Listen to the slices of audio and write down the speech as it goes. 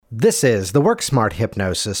This is the Work Smart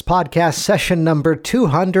Hypnosis podcast session number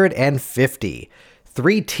 250.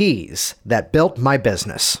 3 T's that built my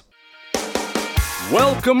business.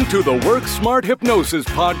 Welcome to the Work Smart Hypnosis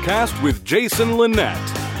podcast with Jason Linett,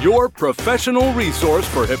 your professional resource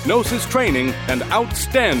for hypnosis training and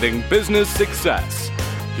outstanding business success.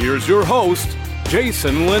 Here's your host,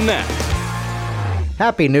 Jason Linett.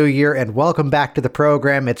 Happy New Year and welcome back to the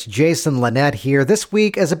program. It's Jason Linett here. This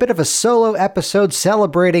week is a bit of a solo episode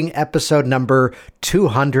celebrating episode number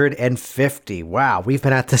 250. Wow, we've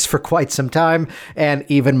been at this for quite some time and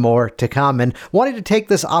even more to come. And wanted to take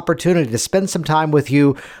this opportunity to spend some time with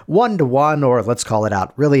you one-to-one, or let's call it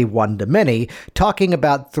out, really one-to-many, talking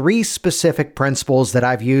about 3 specific principles that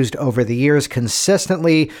I've used over the years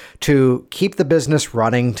consistently to keep the business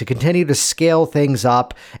running, to continue to scale things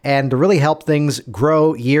up, and to really help things grow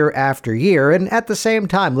year after year. And at the same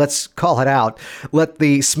time, let's call it out, let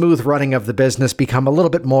the smooth running of the business become a little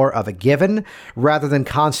bit more of a given rather than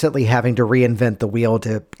constantly having to reinvent the wheel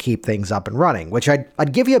to keep things up and running, which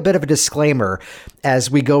I'd give you a bit of a disclaimer as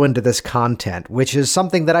we go into this content, which is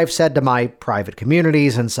something that I've said to my private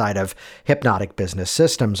communities inside of Hypnotic Business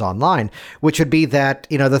Systems online, which would be that,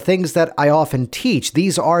 the things that I often teach,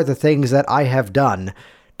 these are the things that I have done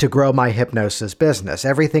to grow my hypnosis business.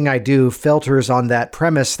 Everything I do filters on that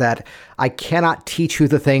premise that I cannot teach you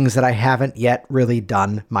the things that I haven't yet really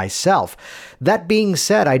done myself. That being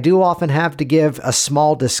said, I do often have to give a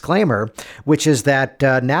small disclaimer, which is that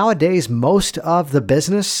nowadays, most of the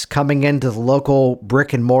business coming into the local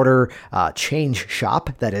brick and mortar change shop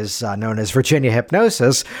that is known as Virginia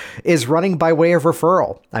Hypnosis is running by way of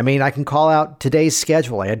referral. I mean, I can call out today's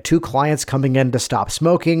schedule. I had 2 clients coming in to stop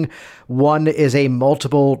smoking. One is a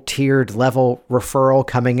multiple tiered level referral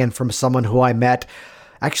coming in from someone who I met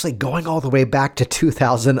actually going all the way back to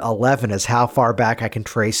 2011 is how far back I can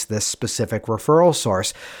trace this specific referral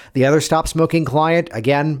source. The other stop smoking client,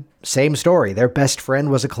 again, same story. Their best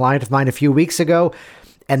friend was a client of mine a few weeks ago,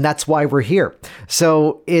 and that's why we're here.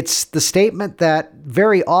 So it's the statement that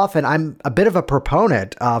very often I'm a bit of a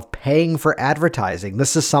proponent of paying for advertising.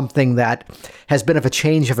 This is something that has been of a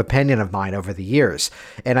change of opinion of mine over the years.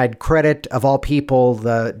 And I'd credit, of all people,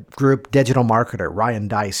 the group Digital Marketer, Ryan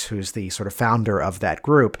Deiss, who's the sort of founder of that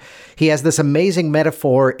group. He has this amazing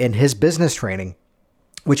metaphor in his business training,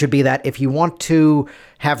 which would be that if you want to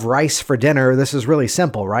have rice for dinner, this is really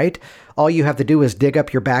simple, right? All you have to do is dig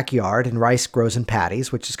up your backyard, and rice grows in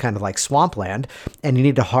paddies, which is kind of like swampland, and you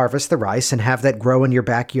need to harvest the rice and have that grow in your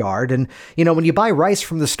backyard. And, when you buy rice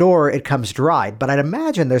from the store, it comes dried, but I'd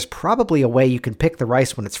imagine there's probably a way you can pick the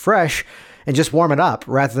rice when it's fresh and just warm it up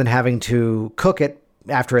rather than having to cook it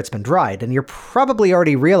after it's been dried. And you're probably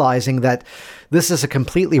already realizing that this is a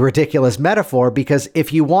completely ridiculous metaphor, because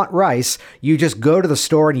if you want rice, you just go to the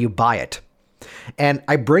store and you buy it. And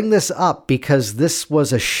I bring this up because this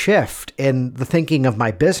was a shift in the thinking of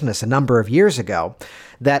my business a number of years ago,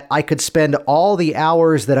 that I could spend all the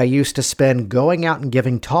hours that I used to spend going out and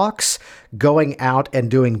giving talks, going out and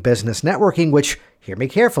doing business networking, which, hear me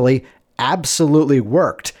carefully, absolutely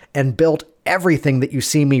worked and built everything that you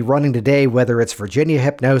see me running today, whether it's Virginia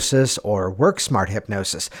Hypnosis or Work Smart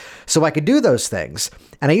Hypnosis. So I could do those things.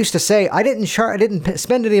 And I used to say, I didn't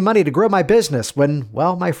spend any money to grow my business when,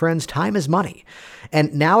 well, my friends, time is money.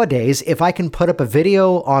 And nowadays, if I can put up a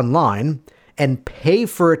video online and pay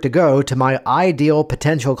for it to go to my ideal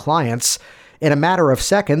potential clients in a matter of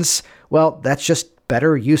seconds, well, that's just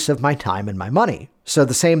better use of my time and my money. So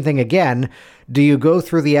the same thing again, do you go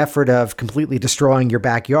through the effort of completely destroying your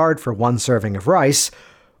backyard for 1 serving of rice,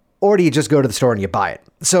 or do you just go to the store and you buy it?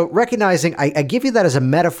 So recognizing, I give you that as a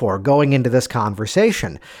metaphor going into this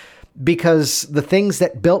conversation, because the things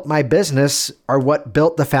that built my business are what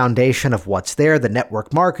built the foundation of what's there. The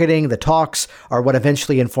network marketing, the talks are what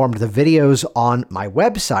eventually informed the videos on my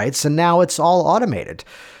websites, and now it's all automated.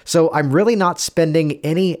 So I'm really not spending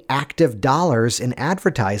any active dollars in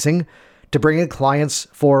advertising to bring in clients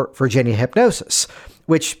for Virginia Hypnosis,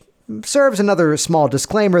 which serves another small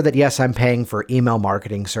disclaimer that yes, I'm paying for email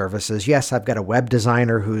marketing services. Yes, I've got a web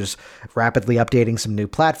designer who's rapidly updating some new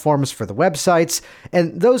platforms for the websites.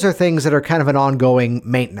 And those are things that are kind of an ongoing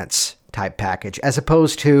maintenance type package, as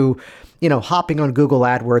opposed to, hopping on Google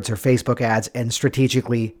AdWords or Facebook ads and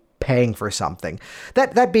strategically paying for something.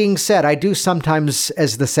 That being said, I do sometimes,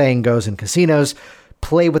 as the saying goes in casinos,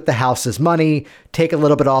 play with the house's money, take a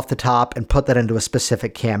little bit off the top and put that into a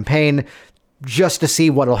specific campaign just to see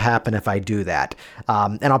what'll happen if I do that.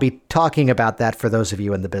 And I'll be talking about that for those of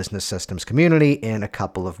you in the business systems community in a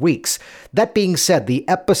couple of weeks. That being said, the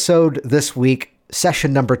episode this week,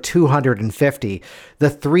 session number 250, the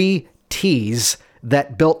 3 T's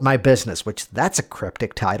that built my business, which that's a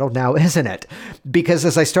cryptic title now, isn't it? Because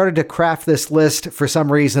as I started to craft this list, for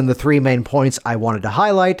some reason, the 3 main points I wanted to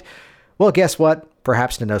highlight, well, guess what?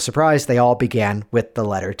 Perhaps to no surprise, they all began with the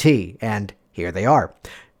letter T, and here they are.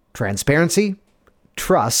 Transparency,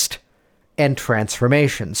 trust, and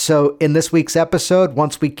transformation. So in this week's episode,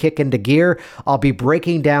 once we kick into gear, I'll be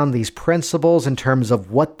breaking down these principles in terms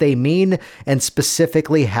of what they mean and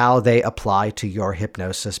specifically how they apply to your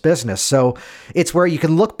hypnosis business. So it's where you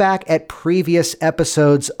can look back at previous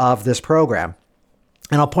episodes of this program.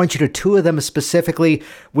 And I'll point you to 2 of them specifically,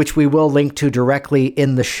 which we will link to directly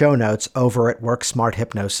in the show notes over at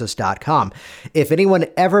WorkSmartHypnosis.com. If anyone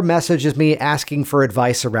ever messages me asking for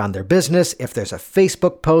advice around their business, if there's a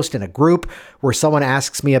Facebook post in a group where someone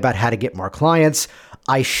asks me about how to get more clients,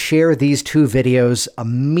 I share these 2 videos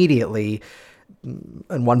immediately.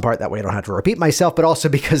 In one part, that way I don't have to repeat myself, but also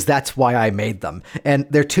because that's why I made them. And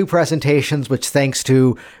they're 2 presentations, which thanks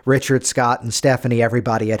to Richard, Scott, and Stephanie,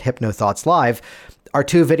 everybody at HypnoThoughts Live, are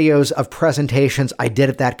 2 videos of presentations I did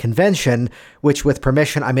at that convention, which with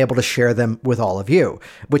permission, I'm able to share them with all of you,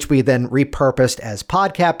 which we then repurposed as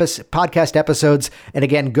podcast episodes. And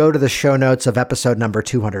again, go to the show notes of episode number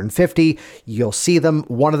 250. You'll see them.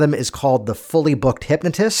 One of them is called The Fully Booked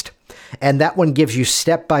Hypnotist. And that one gives you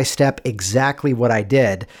step-by-step exactly what I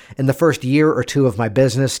did in the first year or 2 of my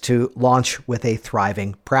business to launch with a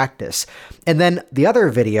thriving practice. And then the other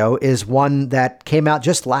video is one that came out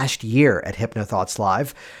just last year at HypnoThoughts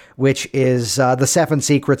Live, which is the 7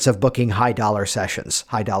 secrets of booking high-dollar sessions,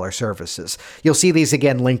 high-dollar services. You'll see these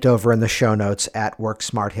again linked over in the show notes at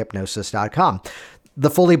WorkSmartHypnosis.com. The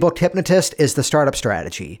Fully Booked Hypnotist is the startup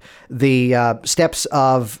strategy. The steps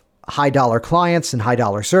of high-dollar clients and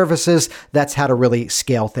high-dollar services, that's how to really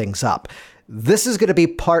scale things up. This is going to be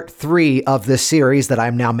part 3 of this series that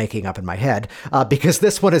I'm now making up in my head, because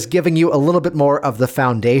this one is giving you a little bit more of the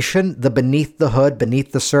foundation, the beneath the hood,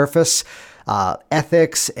 beneath the surface,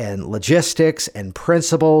 ethics and logistics and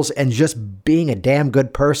principles, and just being a damn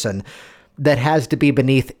good person that has to be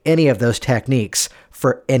beneath any of those techniques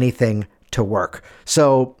for anything to work.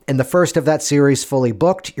 So in the first of that series, Fully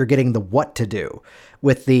Booked, you're getting the what to do.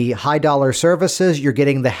 With the high dollar services, you're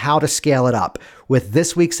getting the how to scale it up. With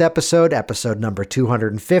this week's episode number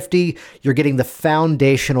 250, you're getting the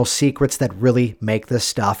foundational secrets that really make this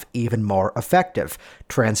stuff even more effective.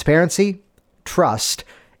 Transparency, trust,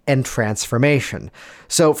 and transformation.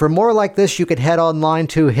 So for more like this, you could head online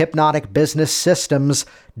to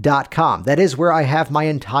hypnoticbusinesssystems.com. That is where I have my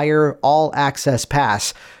entire all-access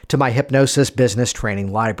pass to my hypnosis business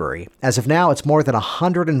training library. As of now, it's more than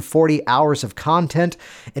 140 hours of content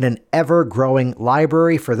in an ever-growing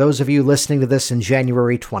library. For those of you listening to this in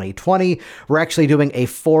January 2020, we're actually doing a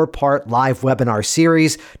 4-part live webinar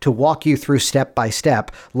series to walk you through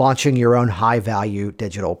step-by-step launching your own high-value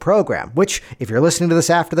digital program, which, if you're listening to this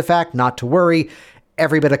after the fact, not to worry,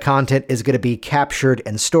 every bit of content is going to be captured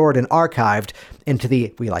and stored and archived into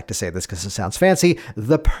the, we like to say this because it sounds fancy,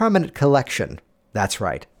 the permanent collection. That's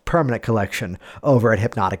right. Permanent collection over at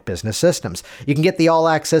Hypnotic Business Systems. You can get the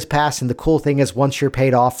all-access pass, and the cool thing is once you're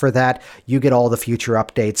paid off for that, you get all the future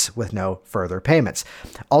updates with no further payments.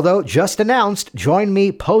 Although, just announced, join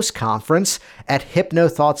me post-conference at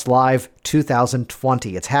HypnoThoughts Live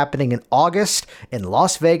 2020. It's happening in August in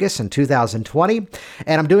Las Vegas in 2020,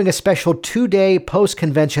 and I'm doing a special 2-day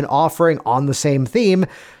post-convention offering on the same theme,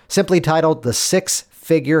 simply titled The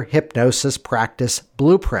 6-Figure Hypnosis Practice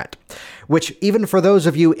Blueprint, which even for those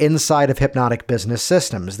of you inside of Hypnotic Business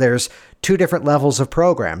Systems, there's 2 different levels of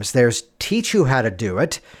programs. There's Teach You How to Do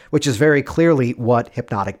It, which is very clearly what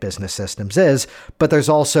Hypnotic Business Systems is, but there's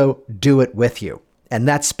also Do It With You. And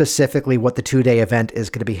that's specifically what the 2-day event is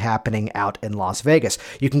going to be happening out in Las Vegas.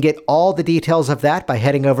 You can get all the details of that by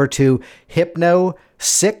heading over to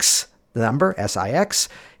Hypno6, the number, S-I-X,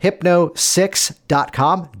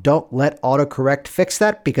 hypno6.com. Don't let autocorrect fix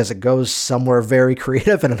that because it goes somewhere very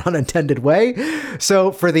creative in an unintended way.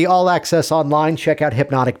 So for the all access online, check out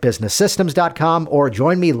hypnoticbusinesssystems.com or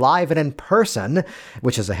join me live and in person,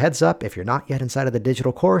 which is a heads up. If you're not yet inside of the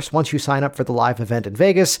digital course, once you sign up for the live event in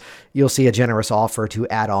Vegas, you'll see a generous offer to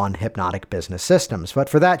add on Hypnotic Business Systems. But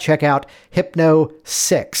for that, check out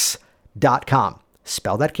hypno6.com.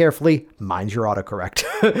 Spell that carefully, mind your autocorrect.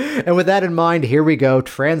 And with that in mind, here we go.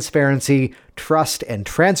 Transparency, trust, and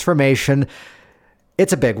transformation.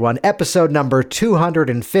 It's a big one. Episode number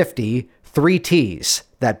 250, 3 T's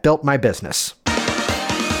that built my business.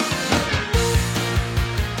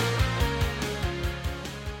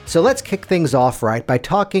 So let's kick things off right by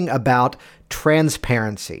talking about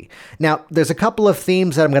transparency. Now, there's a couple of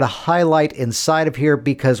themes that I'm going to highlight inside of here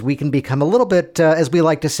because we can become a little bit, as we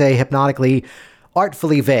like to say hypnotically,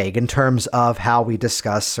 artfully vague in terms of how we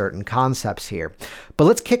discuss certain concepts here. But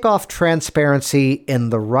let's kick off transparency in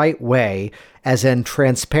the right way, as in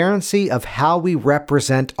transparency of how we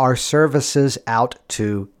represent our services out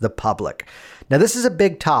to the public. Now, this is a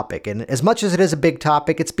big topic, and as much as it is a big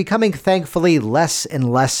topic, it's becoming, thankfully, less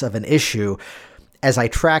and less of an issue. As I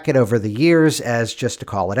track it over the years, as just to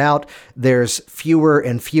call it out, there's fewer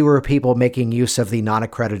and fewer people making use of the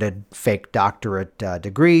non-accredited fake doctorate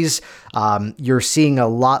degrees. You're seeing a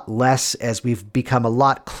lot less as we've become a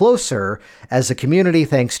lot closer as a community,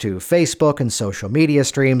 thanks to Facebook and social media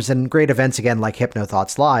streams and great events again like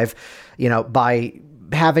HypnoThoughts Live, by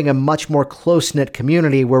having a much more close-knit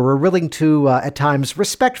community where we're willing to, at times,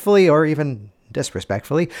 respectfully or even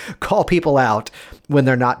disrespectfully, call people out when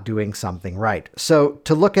they're not doing something right. So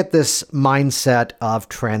to look at this mindset of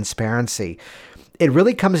transparency, it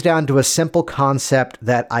really comes down to a simple concept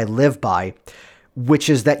that I live by, which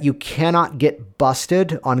is that you cannot get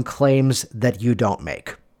busted on claims that you don't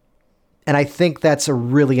make. And I think that's a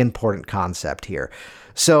really important concept here.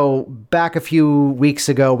 So back a few weeks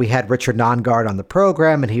ago, we had Richard Nongard on the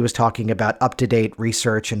program, and he was talking about up-to-date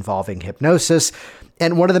research involving hypnosis.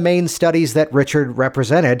 And one of the main studies that Richard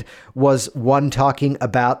represented was one talking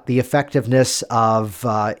about the effectiveness of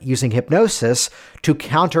using hypnosis to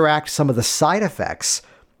counteract some of the side effects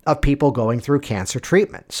of people going through cancer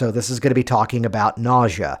treatment. So this is going to be talking about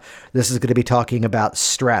nausea. This is going to be talking about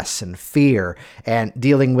stress and fear and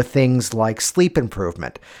dealing with things like sleep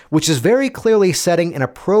improvement, which is very clearly setting an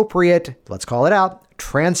appropriate, let's call it out,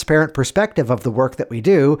 transparent perspective of the work that we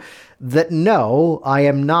do, that no, I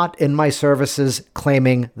am not in my services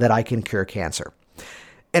claiming that I can cure cancer.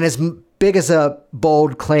 And as big as a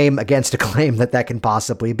bold claim against a claim that can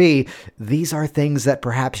possibly be, these are things that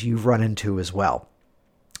perhaps you've run into as well,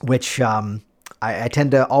 which I tend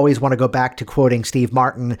to always want to go back to quoting Steve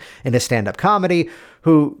Martin in his stand-up comedy,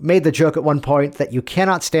 who made the joke at one point that you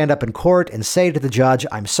cannot stand up in court and say to the judge,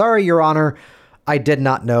 "I'm sorry, Your Honor, I did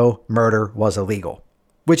not know murder was illegal,"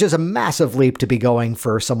 which is a massive leap to be going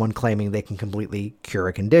for someone claiming they can completely cure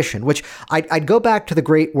a condition, which I'd go back to the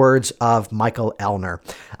great words of Michael Ellner.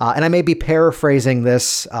 And I may be paraphrasing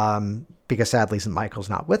this because sadly Michael's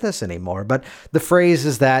not with us anymore, but the phrase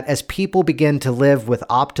is that as people begin to live with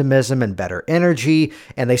optimism and better energy,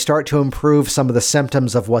 and they start to improve some of the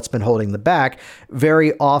symptoms of what's been holding them back,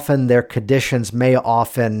 very often their conditions may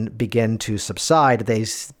often begin to subside. They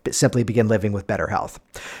simply begin living with better health.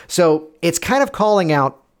 So it's kind of calling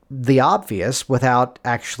out the obvious without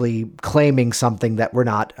actually claiming something that we're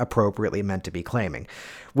not appropriately meant to be claiming,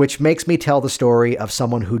 which makes me tell the story of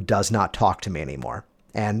someone who does not talk to me anymore.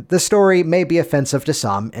 And the story may be offensive to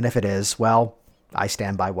some, and if it is, well, I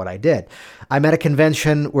stand by what I did. I'm at a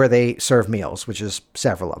convention where they serve meals, which is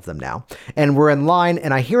several of them now, and we're in line,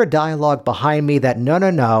 and I hear a dialogue behind me that,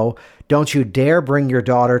 no, don't you dare bring your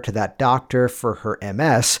daughter to that doctor for her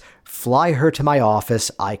MS. Fly her to my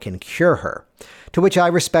office. I can cure her. To which I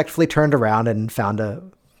respectfully turned around and found a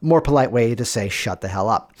more polite way to say, shut the hell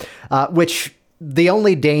up, which the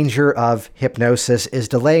only danger of hypnosis is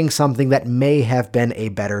delaying something that may have been a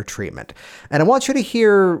better treatment. And I want you to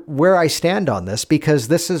hear where I stand on this, because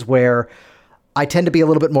this is where I tend to be a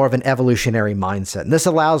little bit more of an evolutionary mindset. And this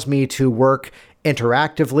allows me to work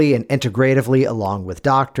interactively and integratively along with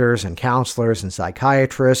doctors and counselors and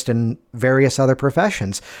psychiatrists and various other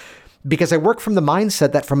professions, because I work from the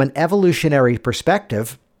mindset that from an evolutionary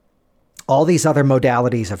perspective, all these other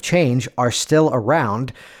modalities of change are still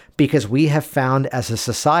around, because we have found as a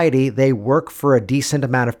society, they work for a decent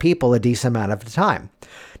amount of people a decent amount of the time.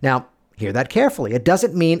 Now, hear that carefully. It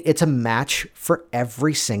doesn't mean it's a match for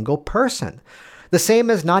every single person. The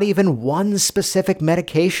same as not even one specific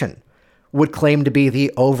medication would claim to be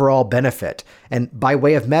the overall benefit. And by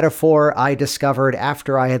way of metaphor, I discovered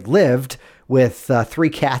after I had lived with 3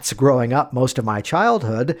 cats growing up most of my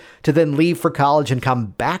childhood, to then leave for college and come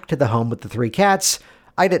back to the home with the 3 cats,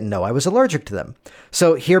 I didn't know I was allergic to them.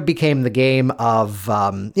 So here became the game of,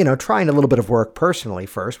 trying a little bit of work personally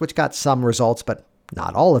first, which got some results, but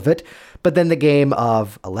not all of it. But then the game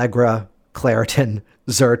of Allegra, Claritin,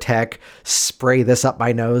 Zyrtec, spray this up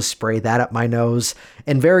my nose, spray that up my nose,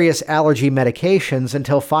 and various allergy medications,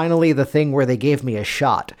 until finally the thing where they gave me a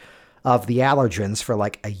shot of the allergens for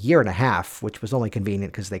like a year and a half, which was only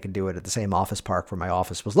convenient because they could do it at the same office park where my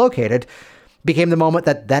office was located, became the moment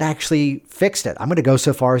that actually fixed it. I'm going to go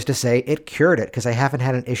so far as to say it cured it, because I haven't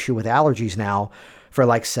had an issue with allergies now for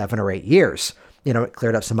like 7 or 8 years. It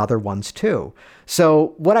cleared up some other ones too.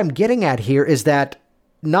 So what I'm getting at here is that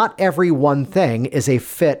not every one thing is a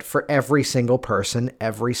fit for every single person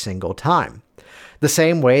every single time. The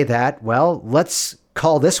same way that, well, let's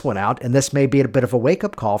call this one out, and this may be a bit of a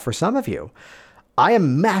wake-up call for some of you. I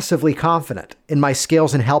am massively confident in my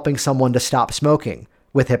skills in helping someone to stop smoking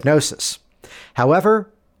with hypnosis.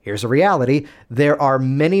 However, here's a reality. There are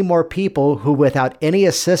many more people who, without any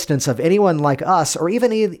assistance of anyone like us or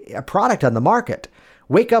even a product on the market,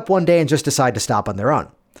 wake up one day and just decide to stop on their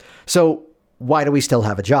own. So why do we still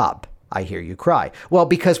have a job? I hear you cry. Well,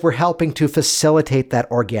 because we're helping to facilitate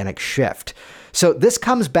that organic shift. So this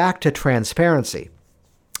comes back to transparency,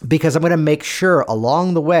 because I'm going to make sure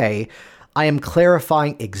along the way I am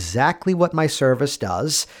clarifying exactly what my service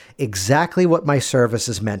does, exactly what my service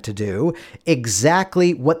is meant to do,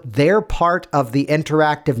 exactly what their part of the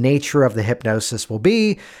interactive nature of the hypnosis will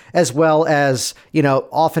be, as well as,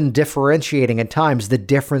 often differentiating at times the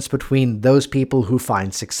difference between those people who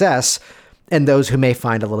find success and those who may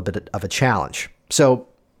find a little bit of a challenge. So,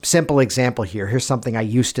 simple example here. Here's something I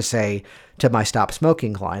used to say to my stop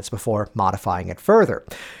smoking clients before modifying it further,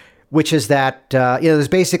 which is that, there's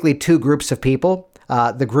basically two groups of people.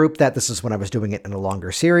 The group this is when I was doing it in a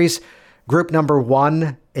longer series. Group number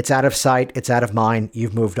one, it's out of sight, it's out of mind,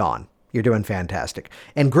 you've moved on. You're doing fantastic.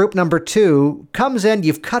 And group number two comes in,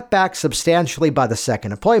 you've cut back substantially by the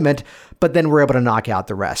second appointment, but then we're able to knock out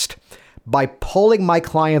the rest. By polling my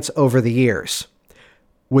clients over the years,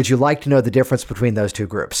 would you like to know the difference between those two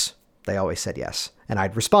groups? They always said yes. And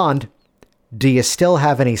I'd respond, do you still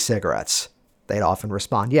have any cigarettes? They'd often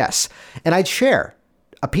respond yes. And I'd share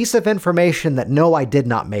a piece of information that no, I did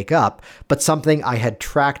not make up, but something I had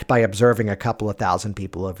tracked by observing a couple of thousand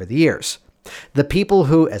people over the years. The people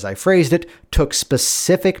who, as I phrased it, took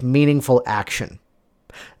specific, meaningful action.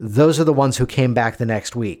 Those are the ones who came back the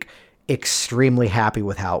next week, extremely happy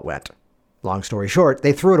with how it went. Long story short,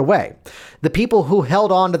 they threw it away. The people who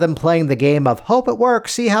held on to them playing the game of hope it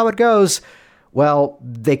works, see how it goes, well,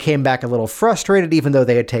 they came back a little frustrated even though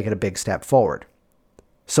they had taken a big step forward.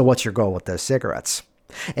 So what's your goal with those cigarettes?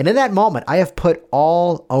 And in that moment, I have put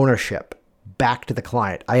all ownership back to the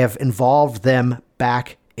client. I have involved them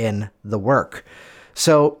back in the work.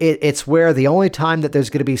 So it's where the only time that there's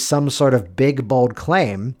going to be some sort of big, bold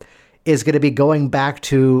claim is going to be going back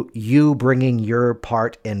to you bringing your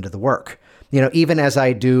part into the work. Even as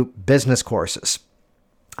I do business courses,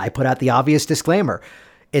 I put out the obvious disclaimer.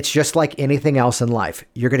 It's just like anything else in life.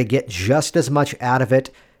 You're going to get just as much out of it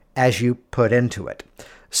as you put into it.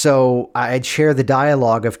 So I'd share the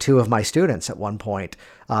dialogue of two of my students at one point.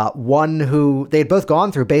 One who they'd both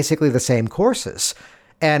gone through basically the same courses.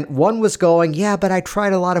 And one was going, yeah, but I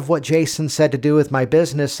tried a lot of what Jason said to do with my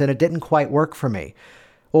business and it didn't quite work for me.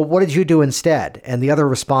 Well, what did you do instead? And the other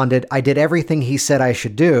responded, I did everything he said I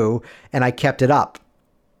should do, and I kept it up.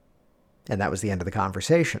 And that was the end of the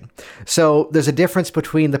conversation. So there's a difference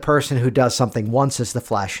between the person who does something once as the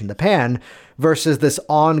flash in the pan versus this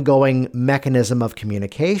ongoing mechanism of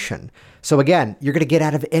communication. So again, you're going to get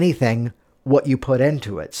out of anything what you put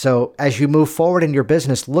into it. So as you move forward in your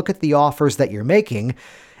business, look at the offers that you're making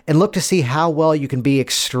and look to see how well you can be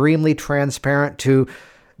extremely transparent to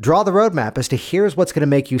draw the roadmap as to here's what's going to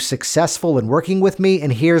make you successful in working with me,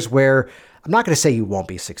 and here's where I'm not going to say you won't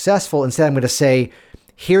be successful. Instead, I'm going to say,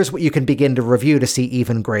 here's what you can begin to review to see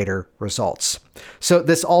even greater results. So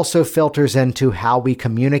this also filters into how we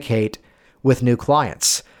communicate with new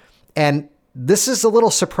clients. And this is a little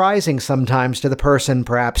surprising sometimes to the person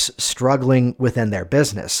perhaps struggling within their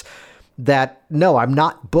business. That, no, I'm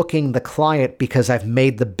not booking the client because I've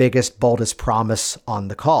made the biggest, boldest promise on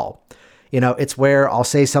the call. It's where I'll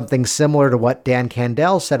say something similar to what Dan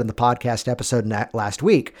Candell said in the podcast episode last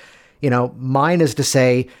week. Mine is to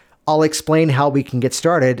say, I'll explain how we can get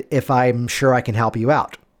started if I'm sure I can help you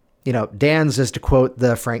out. Dan's is to quote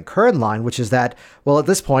the Frank Kern line, which is that, well, at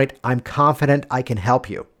this point, I'm confident I can help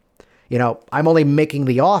you. I'm only making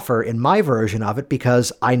the offer in my version of it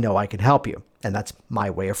because I know I can help you. And that's my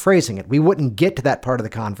way of phrasing it. We wouldn't get to that part of the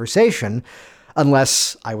conversation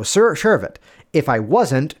unless I was sure of it. If I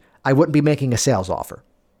wasn't, I wouldn't be making a sales offer.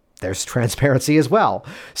 There's transparency as well.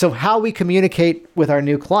 So how we communicate with our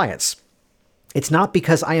new clients, it's not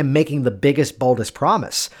because I am making the biggest, boldest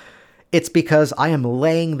promise. It's because I am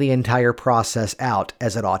laying the entire process out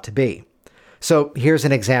as it ought to be. So here's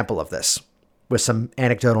an example of this with some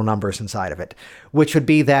anecdotal numbers inside of it, which would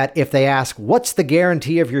be that if they ask, what's the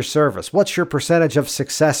guarantee of your service? What's your percentage of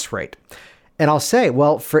success rate? And I'll say,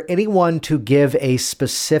 well, for anyone to give a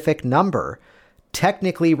specific number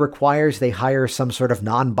technically requires they hire some sort of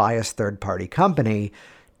non-biased third-party company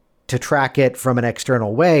to track it from an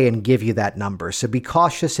external way and give you that number. So be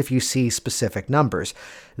cautious if you see specific numbers.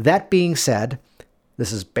 That being said,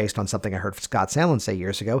 this is based on something I heard Scott Sandlin say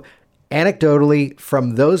years ago, Anecdotally,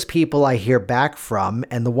 from those people I hear back from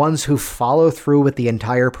and the ones who follow through with the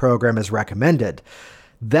entire program as recommended,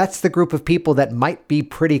 that's the group of people that might be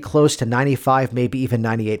pretty close to 95, maybe even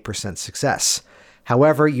 98% success.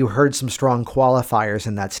 However, you heard some strong qualifiers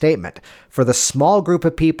in that statement. For the small group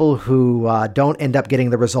of people who don't end up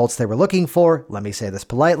getting the results they were looking for, let me say this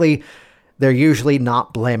politely, they're usually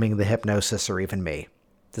not blaming the hypnosis or even me.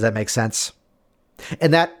 Does that make sense?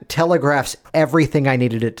 And that telegraphs everything I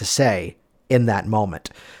needed it to say in that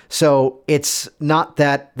moment. So it's not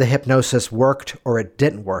that the hypnosis worked or it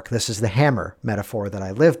didn't work. This is the hammer metaphor that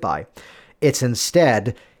I live by. It's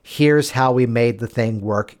instead, here's how we made the thing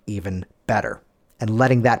work even better. And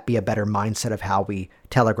letting that be a better mindset of how we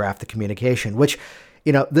telegraph the communication, which,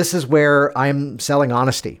 this is where I'm selling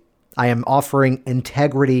honesty. I am offering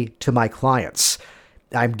integrity to my clients.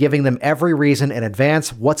 I'm giving them every reason in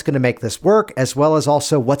advance what's going to make this work, as well as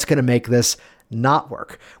also what's going to make this not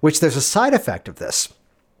work, which there's a side effect of this.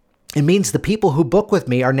 It means the people who book with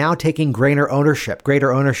me are now taking greater ownership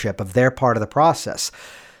of their part of the process.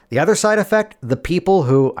 The other side effect, the people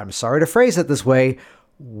who, I'm sorry to phrase it this way,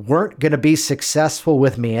 weren't going to be successful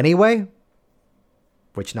with me anyway,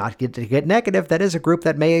 which not to get negative, that is a group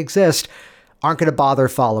that may exist, aren't going to bother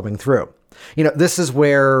following through. This is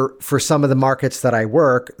where, for some of the markets that I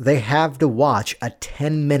work, they have to watch a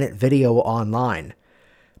 10-minute video online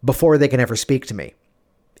before they can ever speak to me.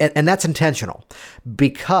 And that's intentional,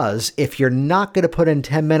 because if you're not going to put in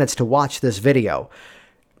 10 minutes to watch this video,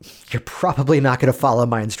 you're probably not going to follow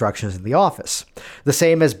my instructions in the office. The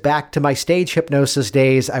same as back to my stage hypnosis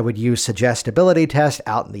days, I would use suggestibility tests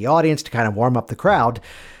out in the audience to kind of warm up the crowd.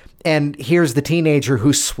 And here's the teenager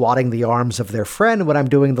who's swatting the arms of their friend when I'm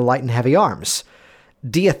doing the light and heavy arms.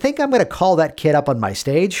 Do you think I'm going to call that kid up on my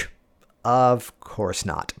stage? Of course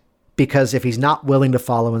not. Because if he's not willing to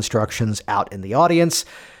follow instructions out in the audience,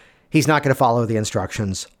 he's not going to follow the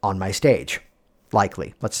instructions on my stage.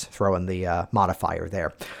 Likely. Let's throw in the modifier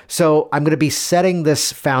there. So I'm going to be setting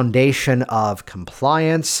this foundation of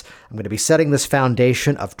compliance. I'm going to be setting this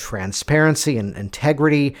foundation of transparency and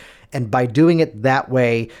integrity. And by doing it that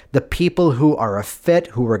way, the people who are a fit,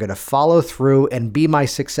 who are going to follow through and be my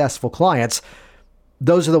successful clients,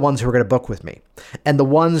 those are the ones who are going to book with me. And the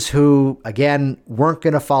ones who, again, weren't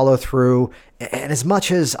going to follow through, and as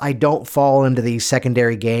much as I don't fall into the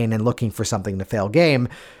secondary gain and looking for something to fail game,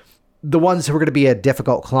 the ones who are going to be a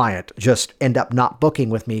difficult client just end up not booking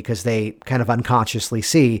with me because they kind of unconsciously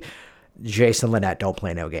see Jason Linett don't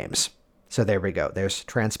play no games. So there we go. There's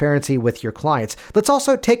transparency with your clients. Let's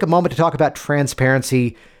also take a moment to talk about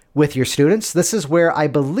transparency with your students. This is where I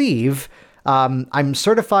believe I'm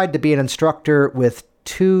certified to be an instructor with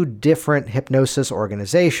 2 different hypnosis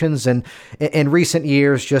organizations. And in recent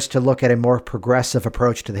years, just to look at a more progressive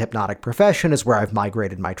approach to the hypnotic profession is where I've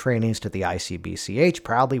migrated my trainings to the ICBCH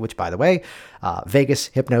proudly, which, by the way,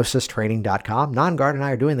 VegasHypnosisTraining.com. Nongard and I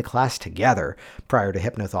are doing the class together prior to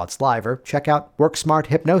HypnoThoughts Live, or check out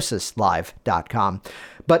WorkSmartHypnosisLive.com.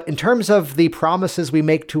 But in terms of the promises we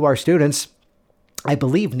make to our students, I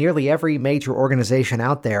believe nearly every major organization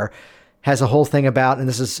out there has a whole thing about, and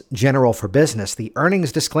this is general for business, the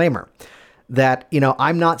earnings disclaimer that,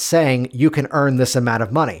 I'm not saying you can earn this amount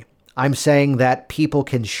of money. I'm saying that people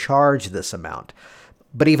can charge this amount.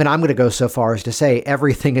 But even I'm going to go so far as to say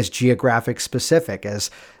everything is geographic specific,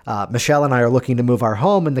 as Michelle and I are looking to move our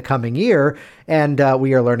home in the coming year, and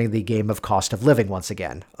we are learning the game of cost of living once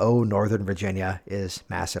again. Oh, Northern Virginia is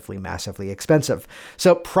massively, massively expensive.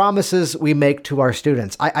 So promises we make to our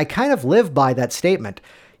students. I kind of live by that statement.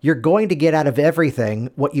 You're going to get out of everything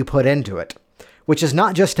what you put into it, which is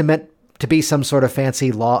not just meant to be some sort of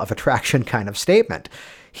fancy law of attraction kind of statement.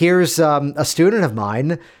 Here's a student of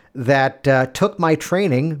mine that took my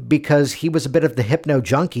training because he was a bit of the hypno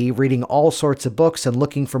junkie, reading all sorts of books and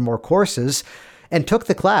looking for more courses, and took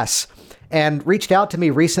the class and reached out to me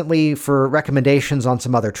recently for recommendations on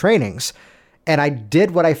some other trainings. And I did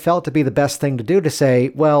what I felt to be the best thing to do, to say,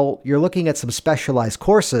 well, you're looking at some specialized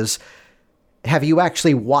courses. Have you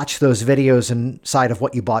actually watched those videos inside of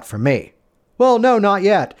what you bought from me? Well, no, not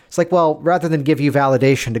yet. It's like, well, rather than give you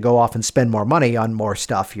validation to go off and spend more money on more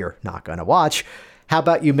stuff you're not going to watch, how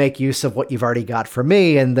about you make use of what you've already got from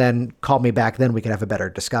me and then call me back, then we can have a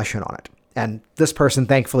better discussion on it. And this person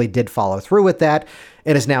thankfully did follow through with that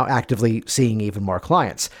and is now actively seeing even more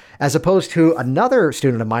clients. As opposed to another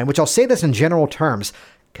student of mine, which I'll say this in general terms,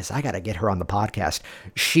 because I got to get her on the podcast.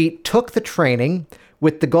 She took the training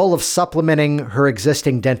with the goal of supplementing her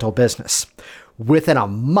existing dental business. Within a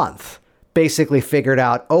month, basically figured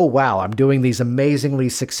out, oh, wow, I'm doing these amazingly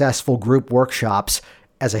successful group workshops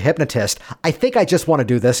as a hypnotist. I think I just want to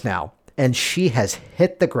do this now. and she has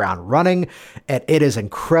hit the ground running, and it is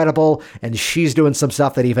incredible. And she's doing some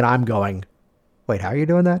stuff that even I'm going, wait, how are you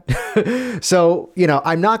doing that? So,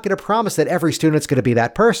 I'm not going to promise that every student's going to be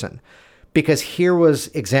that person, because here was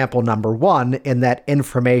example number one in that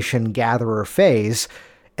information gatherer phase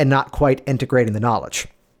and not quite integrating the knowledge.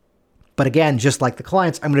 But again, just like the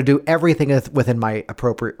clients, I'm going to do everything within my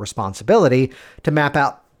appropriate responsibility to map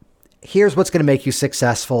out, here's what's going to make you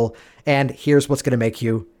successful, and here's what's going to make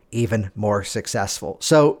you even more successful.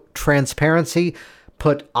 So transparency,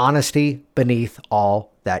 put honesty beneath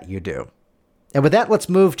all that you do. And with that, let's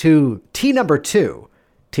move to T number 2,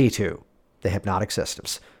 T2, the hypnotic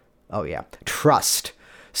systems. Oh yeah, trust.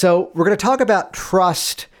 So we're going to talk about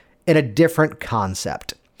trust in a different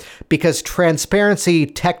concept, because transparency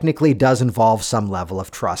technically does involve some level of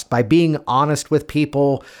trust. By being honest with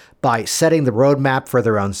people, by setting the roadmap for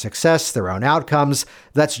their own success, their own outcomes,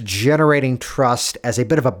 that's generating trust as a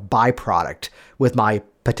bit of a byproduct with my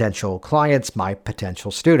potential clients, my potential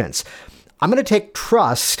students. I'm going to take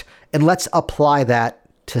trust and let's apply that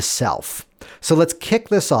to self. So let's kick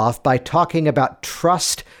this off by talking about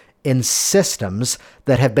trust in systems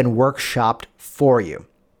that have been workshopped for you.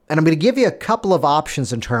 And I'm going to give you a couple of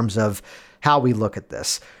options in terms of how we look at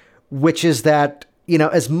this, which is that,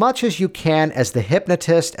 as much as you can as the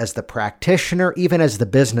hypnotist, as the practitioner, even as the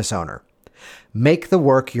business owner, make the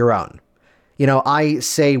work your own. I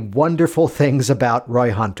say wonderful things about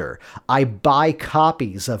Roy Hunter. I buy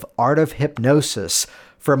copies of Art of Hypnosis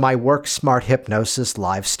for my Work Smart Hypnosis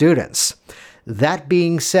live students. That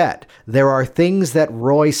being said, there are things that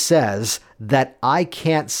Roy says that I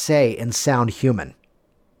can't say and sound human.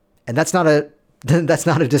 And that's not a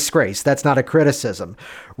disgrace. That's not a criticism.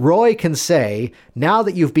 Roy can say, now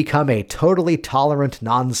that you've become a totally tolerant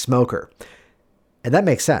non-smoker. And that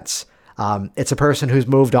makes sense. It's a person who's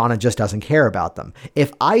moved on and just doesn't care about them.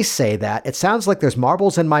 If I say that, it sounds like there's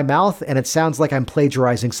marbles in my mouth, and it sounds like I'm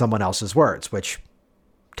plagiarizing someone else's words, which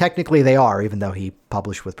technically they are, even though he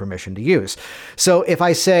published with permission to use. So if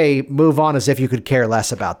I say, move on as if you could care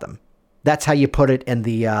less about them, that's how you put it in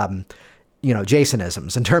the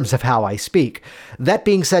Jasonisms in terms of how I speak. That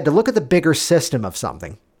being said, to look at the bigger system of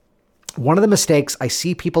something, one of the mistakes I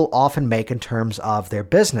see people often make in terms of their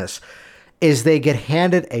business is they get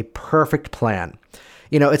handed a perfect plan.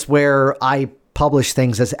 It's where I publish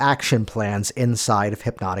things as action plans inside of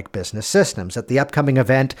Hypnotic Business Systems. At the upcoming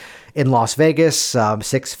event in Las Vegas,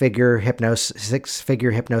 six-figure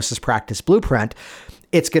hypnosis practice blueprint,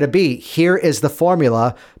 it's going to be, here is the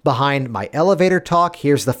formula behind my elevator talk.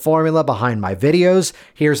 Here's the formula behind my videos.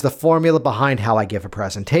 Here's the formula behind how I give a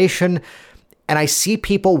presentation. And I see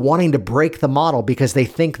people wanting to break the model because they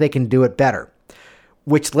think they can do it better,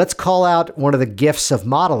 which, let's call out one of the gifts of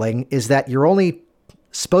modeling, is that you're only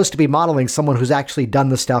supposed to be modeling someone who's actually done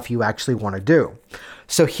the stuff you actually want to do.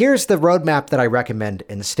 So here's the roadmap that I recommend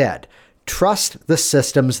instead. Trust the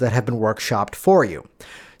systems that have been workshopped for you.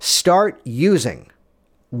 Start using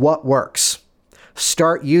what works.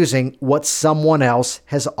 Start using what someone else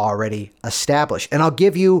has already established. And I'll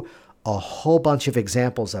give you a whole bunch of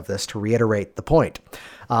examples of this to reiterate the point.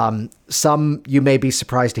 Some you may be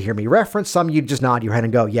surprised to hear me reference, some you just nod your head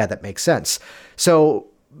and go, yeah, that makes sense. So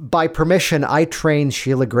by permission, I trained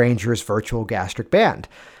Sheila Granger's virtual gastric band.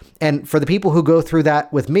 And for the people who go through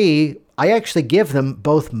that with me, I actually give them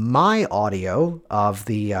both my audio of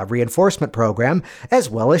the reinforcement program as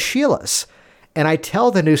well as Sheila's. And I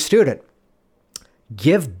tell the new student,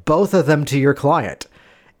 give both of them to your client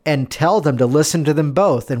and tell them to listen to them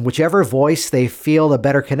both. And whichever voice they feel a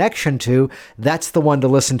better connection to, that's the one to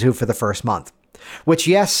listen to for the first month. Which,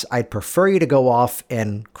 yes, I'd prefer you to go off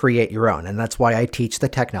and create your own. And that's why I teach the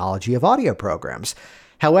technology of audio programs.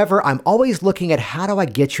 However, I'm always looking at how do I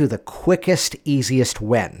get you the quickest, easiest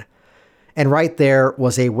win. And right there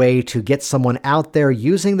was a way to get someone out there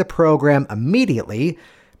using the program immediately,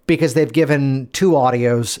 because they've given 2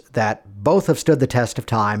 audios that both have stood the test of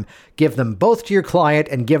time. Give them both to your client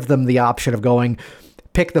and give them the option of going,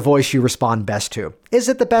 pick the voice you respond best to. Is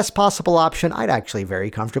it the best possible option? I'd actually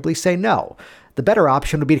very comfortably say no. The better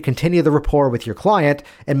option would be to continue the rapport with your client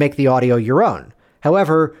and make the audio your own.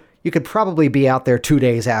 However, you could probably be out there 2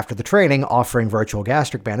 days after the training offering virtual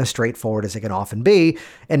gastric band as straightforward as it can often be,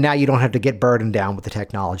 and now you don't have to get burdened down with the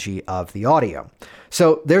technology of the audio.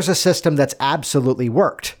 So there's a system that's absolutely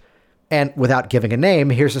worked. And without giving a name,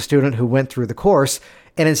 here's a student who went through the course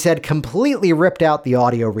and instead completely ripped out the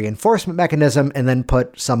audio reinforcement mechanism and then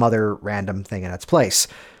put some other random thing in its place.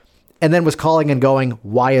 And then was calling and going,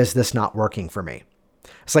 why is this not working for me?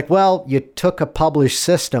 It's like, well, you took a published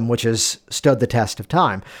system which has stood the test of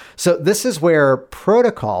time. So this is where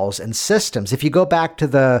protocols and systems, if you go back to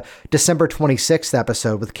the December 26th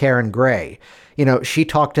episode with Karen Gray, she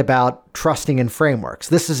talked about trusting in frameworks.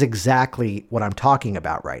 This is exactly what I'm talking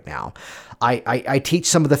about right now. I teach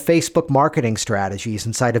some of the Facebook marketing strategies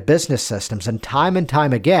inside of business systems, and time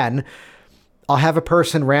again, I'll have a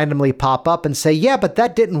person randomly pop up and say, yeah, but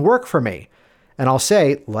that didn't work for me. And I'll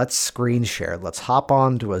say, let's screen share. Let's hop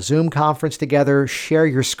on to a Zoom conference together, share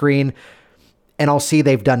your screen, and I'll see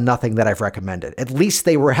they've done nothing that I've recommended. At least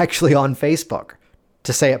they were actually on Facebook,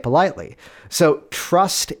 to say it politely. So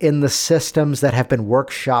trust in the systems that have been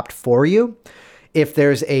workshopped for you. If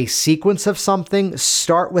there's a sequence of something,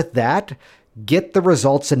 start with that. Get the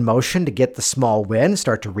results in motion to get the small win,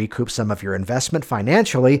 start to recoup some of your investment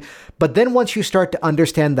financially. But then once you start to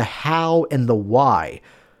understand the how and the why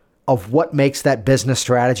of what makes that business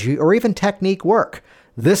strategy or even technique work,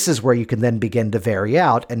 this is where you can then begin to vary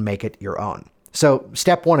out and make it your own. So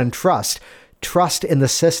step one in trust. Trust in the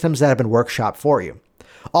systems that have been workshopped for you.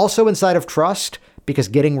 Also inside of trust, because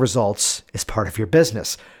getting results is part of your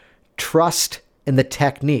business, trust in the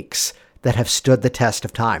techniques that have stood the test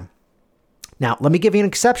of time. Now, let me give you an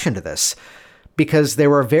exception to this, because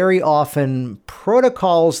there are very often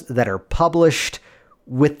protocols that are published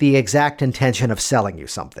with the exact intention of selling you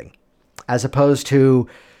something, as opposed to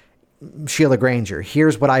Sheila Granger,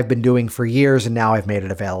 here's what I've been doing for years and now I've made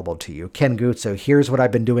it available to you. Ken Guzzo, here's what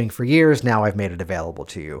I've been doing for years, now I've made it available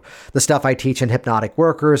to you. The stuff I teach in Hypnotic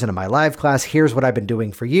Workers and in my live class, here's what I've been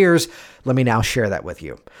doing for years, let me now share that with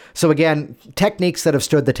you. So again, techniques that have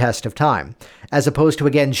stood the test of time, as opposed to,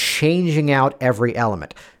 again, changing out every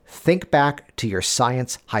element. Think back to your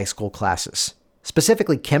science high school classes,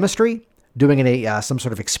 specifically chemistry, doing some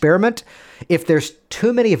sort of experiment. If there's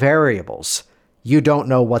too many variables, you don't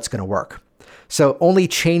know what's going to work. So only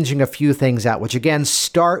changing a few things out, which again,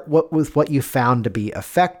 start with what you found to be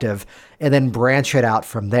effective and then branch it out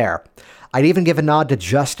from there. I'd even give a nod to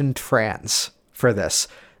Justin Trans for this.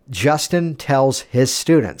 Justin tells his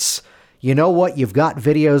students, you know what? You've got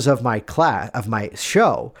videos of my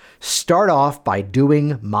show. Start off by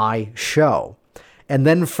doing my show. And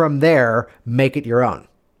then from there, make it your own,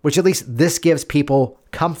 which at least this gives people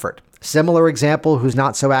comfort. Similar example, who's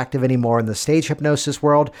not so active anymore in the stage hypnosis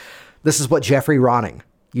world. This is what Jeffrey Ronning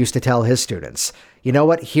used to tell his students. You know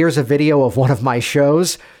what? Here's a video of one of my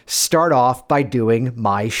shows. Start off by doing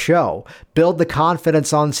my show. Build the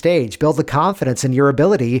confidence on stage. Build the confidence in your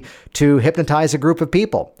ability to hypnotize a group of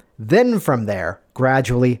people. Then from there,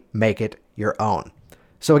 gradually make it your own.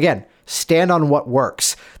 So again, stand on what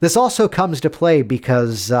works. This also comes to play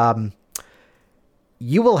because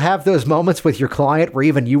you will have those moments with your client where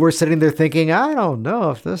even you were sitting there thinking, I don't know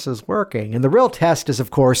if this is working. And the real test is, of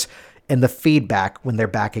course, in the feedback when they're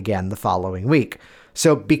back again the following week.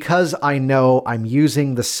 So because I know I'm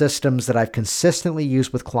using the systems that I've consistently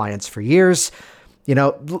used with clients for years,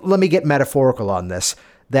 let me get metaphorical on this,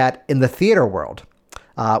 that in the theater world,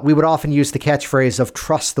 we would often use the catchphrase of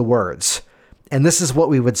trust the words. And this is what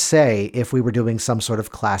we would say if we were doing some sort of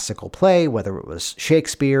classical play, whether it was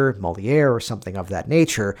Shakespeare, Moliere, or something of that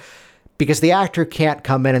nature, because the actor can't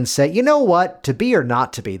come in and say, you know what, to be or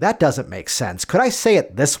not to be, that doesn't make sense. Could I say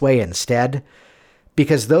it this way instead?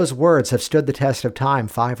 Because those words have stood the test of time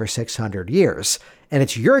 500 or 600 years. And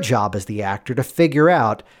it's your job as the actor to figure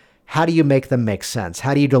out, how do you make them make sense?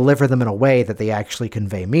 How do you deliver them in a way that they actually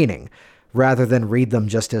convey meaning, rather than read them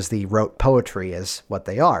just as the rote poetry is what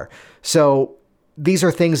they are? So these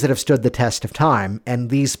are things that have stood the test of time, and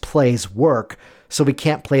these plays work, so we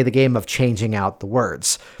can't play the game of changing out the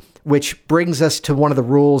words. Which brings us to one of the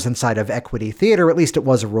rules inside of Equity Theater, at least it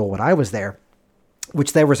was a rule when I was there,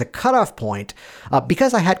 which there was a cutoff point.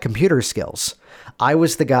 Because I had computer skills, I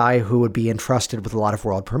was the guy who would be entrusted with a lot of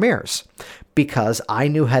world premieres, because I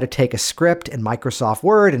knew how to take a script in Microsoft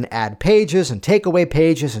Word and add pages and take away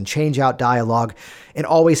pages and change out dialogue and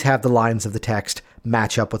always have the lines of the text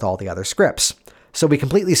match up with all the other scripts. So we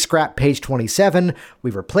completely scrapped page 27,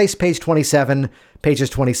 we replaced page 27, pages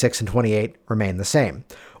 26 and 28 remain the same.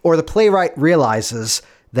 Or the playwright realizes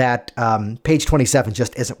that page 27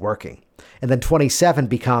 just isn't working. And then 27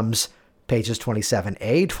 becomes pages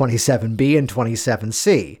 27A, 27B, and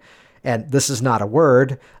 27C. And this is not a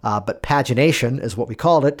word, but pagination is what we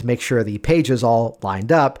called it, to make sure the pages all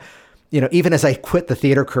lined up. Even as I quit the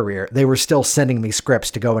theater career, they were still sending me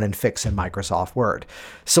scripts to go in and fix in Microsoft Word.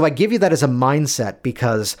 So I give you that as a mindset,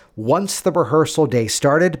 because once the rehearsal day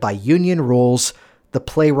started, by union rules, the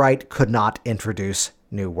playwright could not introduce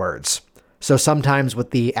new words. So sometimes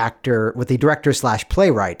with the director /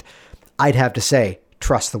 playwright, I'd have to say,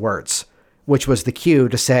 trust the words. which was the cue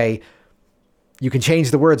to say, you can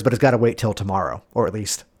change the words, but it's got to wait till tomorrow, or at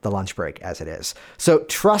least the lunch break as it is. So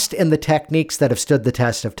trust in the techniques that have stood the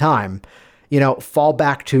test of time, fall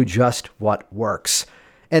back to just what works.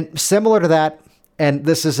 And similar to that, and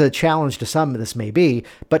this is a challenge to some, this may be,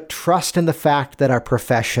 but trust in the fact that our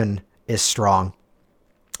profession is strong.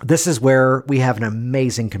 This is where we have an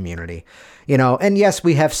amazing community, and yes,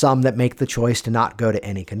 we have some that make the choice to not go to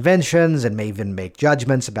any conventions and may even make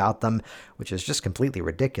judgments about them, which is just completely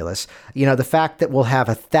ridiculous. The fact that we'll have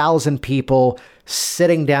 1,000 people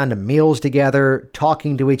sitting down to meals together,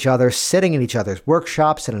 talking to each other, sitting in each other's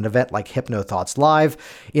workshops at an event like HypnoThoughts Live,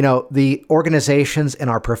 the organizations in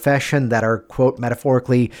our profession that are, quote,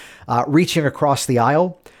 metaphorically, reaching across the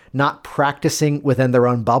aisle, not practicing within their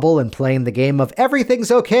own bubble and playing the game of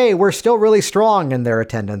everything's okay, we're still really strong, and their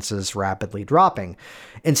attendance is rapidly dropping.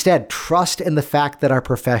 Instead, trust in the fact that our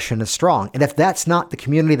profession is strong. And if that's not the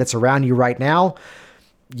community that's around you right now,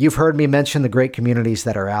 you've heard me mention the great communities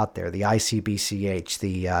that are out there, the ICBCH,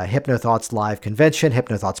 the HypnoThoughts Live Convention,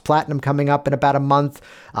 HypnoThoughts Platinum coming up in about a month,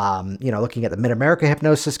 looking at the Mid-America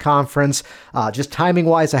Hypnosis Conference. Just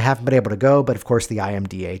timing-wise, I haven't been able to go, but of course the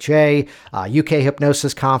IMDHA, UK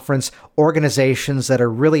Hypnosis Conference, organizations that are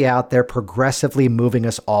really out there progressively moving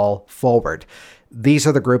us all forward. These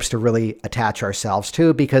are the groups to really attach ourselves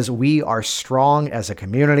to because we are strong as a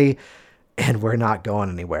community and we're not going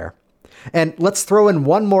anywhere. And let's throw in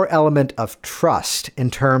one more element of trust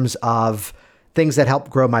in terms of things that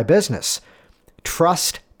help grow my business.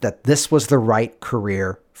 Trust that this was the right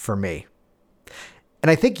career for me.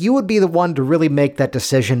 And I think you would be the one to really make that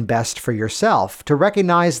decision best for yourself, to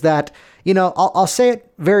recognize that, I'll say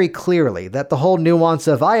it very clearly, that the whole nuance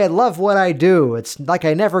of, I love what I do. It's like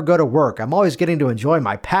I never go to work. I'm always getting to enjoy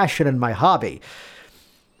my passion and my hobby.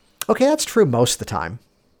 Okay, that's true most of the time.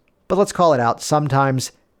 But let's call it out.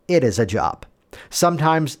 Sometimes it is a job.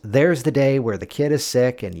 Sometimes there's the day where the kid is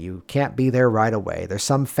sick and you can't be there right away. There's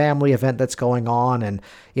some family event that's going on. And,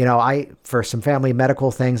 for some family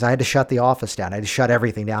medical things, I had to shut the office down. I had to shut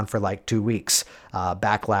everything down for like 2 weeks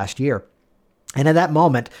back last year. And in that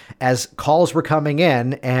moment, as calls were coming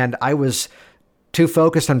in and I was too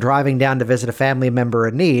focused on driving down to visit a family member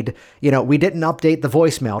in need, we didn't update the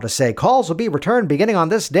voicemail to say calls will be returned beginning on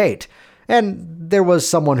this date. And there was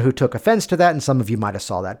someone who took offense to that, and some of you might have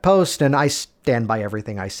saw that post, and I stand by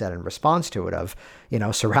everything I said in response to it of,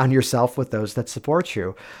 surround yourself with those that support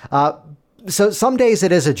you. So some days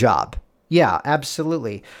it is a job. Yeah,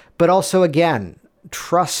 absolutely. But also, again,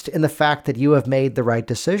 trust in the fact that you have made the right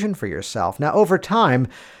decision for yourself. Now, over time,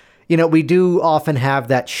 we do often have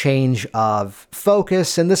that change of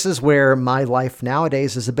focus, and this is where my life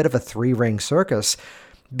nowadays is a bit of a 3-ring circus,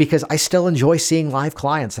 because I still enjoy seeing live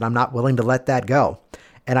clients and I'm not willing to let that go.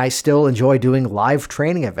 And I still enjoy doing live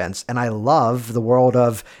training events. And I love the world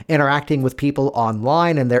of interacting with people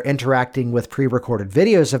online, and they're interacting with pre-recorded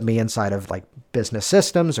videos of me inside of like business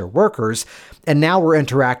systems or workers. And now we're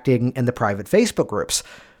interacting in the private Facebook groups.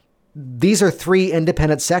 These are 3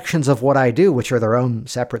 independent sections of what I do, which are their own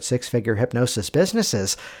separate 6-figure hypnosis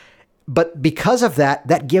businesses. But because of that,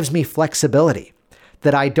 that gives me flexibility,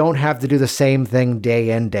 that I don't have to do the same thing day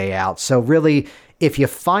in, day out. So really, if you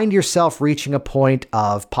find yourself reaching a point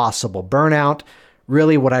of possible burnout,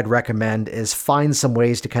 really what I'd recommend is find some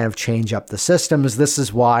ways to kind of change up the systems. This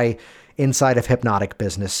is why inside of Hypnotic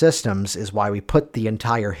Business Systems is why we put the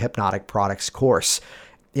entire Hypnotic Products course,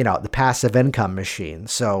 the passive income machine.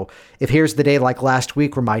 So if here's the day like last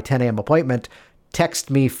week where my 10 a.m. appointment, text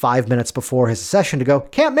me 5 minutes before his session to go,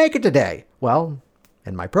 can't make it today. Well,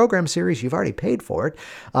 in my program series, you've already paid for it.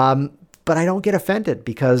 But I don't get offended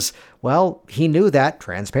because, he knew that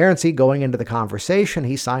transparency going into the conversation.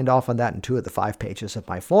 He signed off on that in 2 of the 5 pages of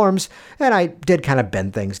my forms. And I did kind of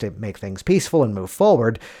bend things to make things peaceful and move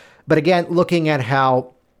forward. But again, looking at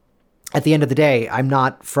how at the end of the day, I'm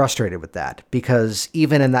not frustrated with that because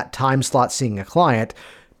even in that time slot seeing a client,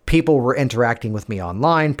 people were interacting with me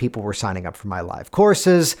online, people were signing up for my live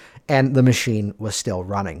courses, and the machine was still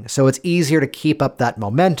running. So it's easier to keep up that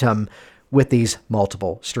momentum with these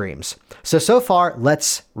multiple streams. So far,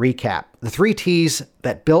 let's recap the 3 T's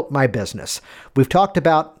that built my business. We've talked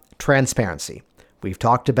about transparency. We've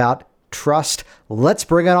talked about trust. Let's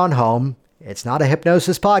bring it on home. It's not a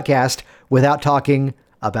hypnosis podcast without talking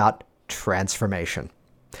about transformation,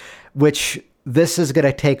 which this is going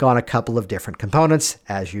to take on a couple of different components,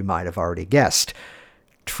 as you might have already guessed.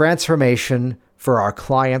 Transformation for our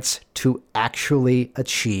clients to actually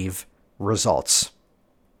achieve results.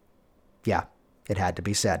 Yeah, it had to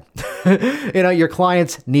be said. Your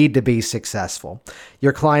clients need to be successful.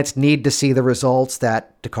 Your clients need to see the results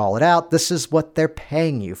that, to call it out, this is what they're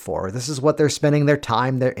paying you for. This is what they're spending their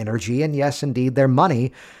time, their energy, and yes, indeed, their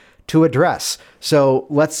money to address. So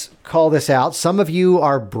let's call this out. Some of you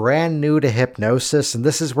are brand new to hypnosis, and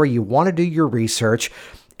this is where you want to do your research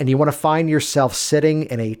and you want to find yourself sitting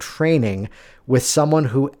in a training with someone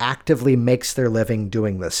who actively makes their living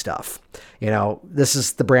doing this stuff. This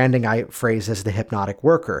is the branding I phrase as the hypnotic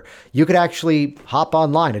worker. You could actually hop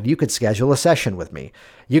online and you could schedule a session with me.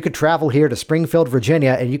 You could travel here to Springfield,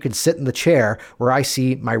 Virginia, and you could sit in the chair where I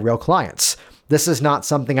see my real clients. This is not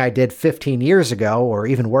something I did 15 years ago, or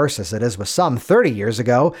even worse as it is with some 30 years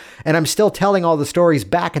ago, and I'm still telling all the stories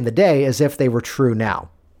back in the day as if they were true now.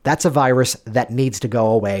 That's a virus that needs to go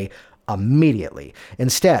away immediately.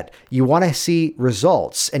 Instead, you want to see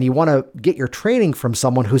results and you want to get your training from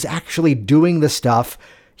someone who's actually doing the stuff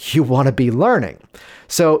you want to be learning.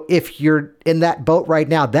 So if you're in that boat right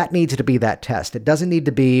now, that needs to be that test. It doesn't need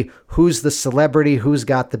to be who's the celebrity, who's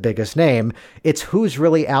got the biggest name. It's who's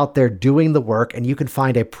really out there doing the work, and you can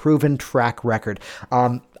find a proven track record.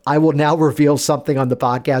 I will now reveal something on the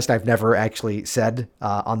podcast I've never actually said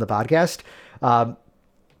on the podcast.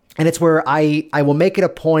 And it's where I will make it a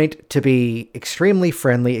point to be extremely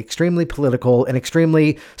friendly, extremely political, and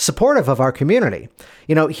extremely supportive of our community.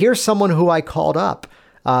 Here's someone who I called up.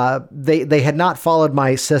 They had not followed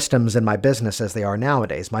my systems in my business as they are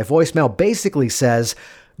nowadays. My voicemail basically says,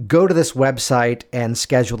 go to this website and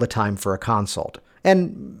schedule the time for a consult.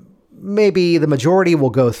 And maybe the majority will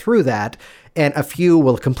go through that, and a few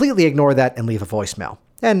will completely ignore that and leave a voicemail.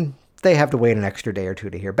 And they have to wait an extra day or two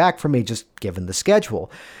to hear back from me, just given the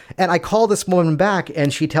schedule. And I call this woman back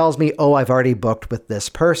and she tells me, I've already booked with this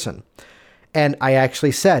person. And I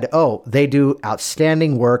actually said, they do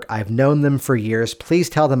outstanding work. I've known them for years. Please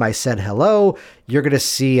tell them I said hello. You're going to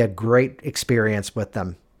see a great experience with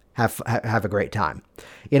them. Have a great time.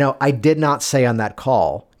 I did not say on that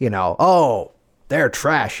call, they're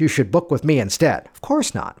trash. You should book with me instead. Of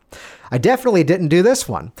course not. I definitely didn't do this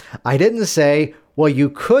one. I didn't say, well, you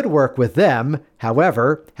could work with them.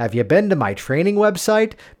 However, have you been to my training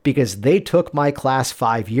website? Because they took my class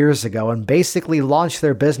 5 years ago and basically launched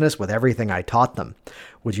their business with everything I taught them.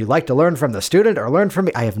 Would you like to learn from the student or learn from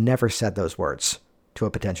me? I have never said those words to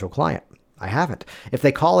a potential client. I haven't. If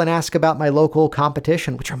they call and ask about my local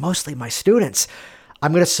competition, which are mostly my students,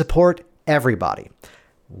 I'm going to support everybody.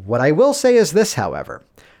 What I will say is this, however.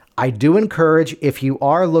 I do encourage, if you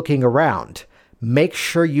are looking around, make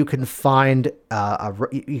sure you can find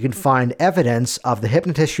evidence of the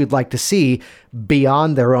hypnotist you'd like to see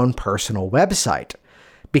beyond their own personal website,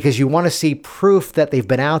 because you want to see proof that they've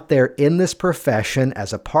been out there in this profession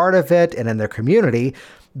as a part of it and in their community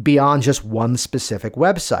beyond just one specific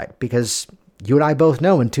website. Because you and I both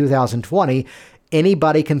know in 2020,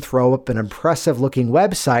 anybody can throw up an impressive looking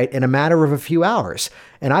website in a matter of a few hours.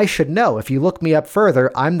 And I should know, if you look me up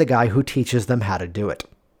further, I'm the guy who teaches them how to do it.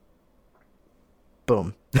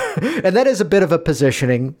 Boom. And that is a bit of a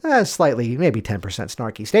positioning, slightly, maybe 10%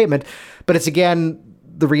 snarky statement, but it's again,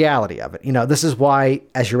 the reality of it. This is why,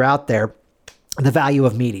 as you're out there, the value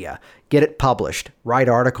of media, get it published, write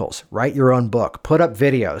articles, write your own book, put up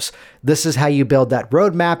videos. This is how you build that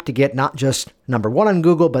roadmap to get not just number one on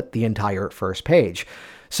Google, but the entire first page.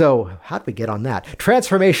 So how do we get on that?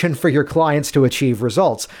 Transformation for your clients to achieve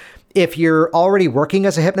results. If you're already working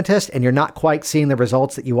as a hypnotist and you're not quite seeing the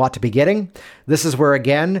results that you ought to be getting, this is where,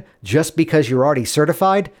 again, just because you're already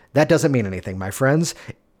certified, that doesn't mean anything, my friends.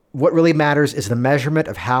 What really matters is the measurement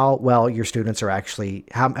of how well your students are actually,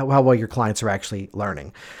 how well your clients are actually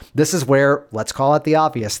learning. This is where, let's call it the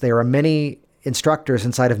obvious, there are many instructors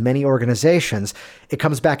inside of many organizations. It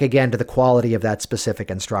comes back again to the quality of that specific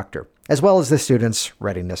instructor, as well as the student's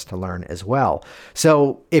readiness to learn as well.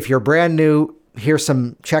 So if you're brand new, here's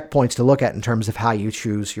some checkpoints to look at in terms of how you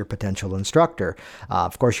choose your potential instructor.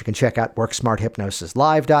 Of course, you can check out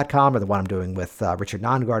WorkSmartHypnosisLive.com or the one I'm doing with Richard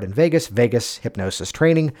Nongard in Vegas,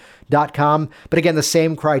 VegasHypnosisTraining.com. But again, the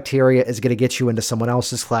same criteria is going to get you into someone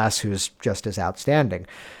else's class who's just as outstanding.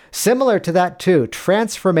 Similar to that too,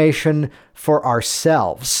 transformation for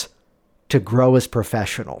ourselves to grow as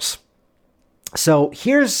professionals. So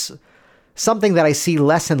here's something that I see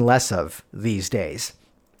less and less of these days.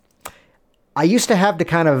 I used to have to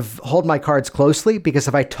kind of hold my cards closely because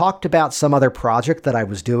if I talked about some other project that I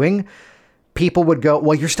was doing, people would go,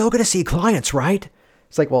 well, you're still going to see clients, right?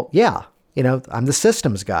 It's like, well, yeah, I'm the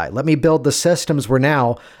systems guy. Let me build the systems where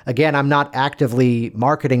now, again, I'm not actively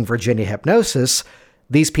marketing Virginia Hypnosis.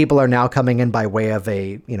 These people are now coming in by way of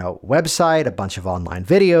a, website, a bunch of online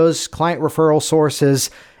videos, client referral sources,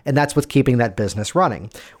 and that's what's keeping that business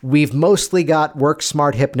running. We've mostly got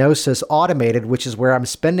WorkSmart Hypnosis automated, which is where I'm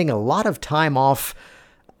spending a lot of time off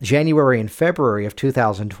January and February of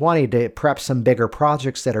 2020 to prep some bigger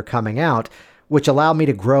projects that are coming out, which allow me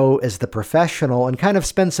to grow as the professional and kind of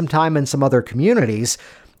spend some time in some other communities,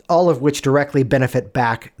 all of which directly benefit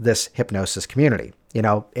back this hypnosis community.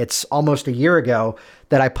 It's almost a year ago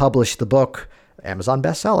that I published the book, Amazon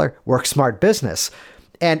bestseller, Work Smart Business.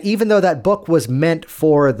 And even though that book was meant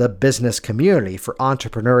for the business community, for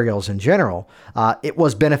entrepreneurials in general, it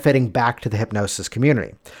was benefiting back to the hypnosis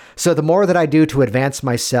community. So the more that I do to advance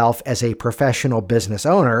myself as a professional business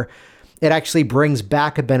owner, it actually brings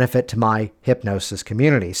back a benefit to my hypnosis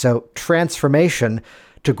community. So transformation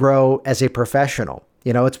to grow as a professional.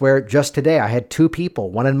 It's where just today I had 2 people,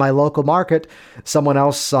 one in my local market, someone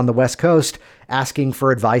else on the West Coast, asking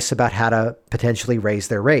for advice about how to potentially raise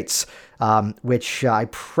their rates, which I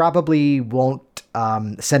probably won't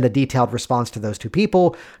send a detailed response to those 2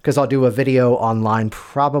 people because I'll do a video online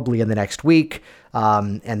probably in the next week,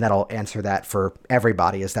 and that'll answer that for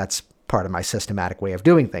everybody, as that's part of my systematic way of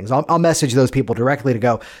doing things. I'll message those people directly to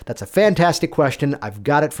go, that's a fantastic question. I've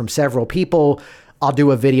got it from several people. I'll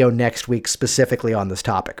do a video next week specifically on this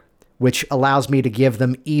topic, which allows me to give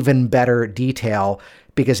them even better detail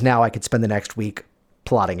because now I could spend the next week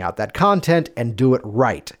plotting out that content and do it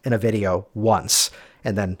right in a video once,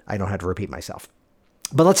 and then I don't have to repeat myself.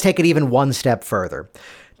 But let's take it even one step further.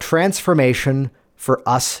 Transformation for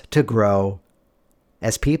us to grow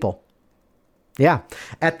as people. Yeah.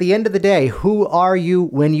 At the end of the day, who are you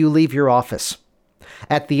when you leave your office?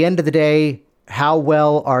 At the end of the day, how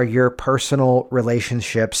well are your personal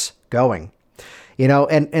relationships going?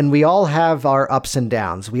 And we all have our ups and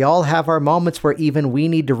downs. We all have our moments where even we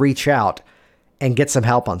need to reach out and get some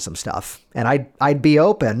help on some stuff. And I'd be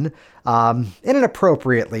open in an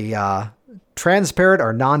appropriately transparent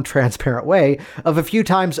or non-transparent way of a few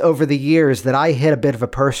times over the years that I hit a bit of a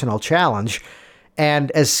personal challenge.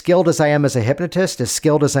 And as skilled as I am as a hypnotist, as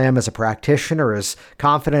skilled as I am as a practitioner, as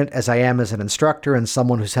confident as I am as an instructor and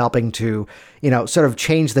someone who's helping to, sort of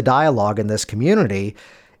change the dialogue in this community,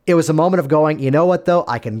 it was a moment of going, you know what, though,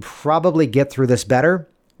 I can probably get through this better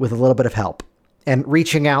with a little bit of help. And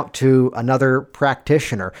reaching out to another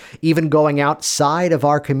practitioner, even going outside of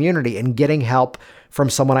our community and getting help from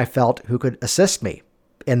someone I felt who could assist me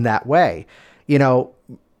in that way.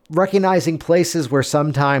 Recognizing places where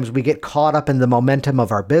sometimes we get caught up in the momentum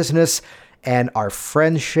of our business and our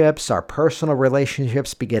friendships, our personal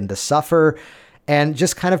relationships begin to suffer, and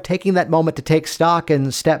just kind of taking that moment to take stock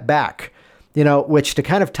and step back, which to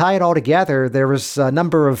kind of tie it all together, there was a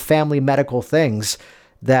number of family medical things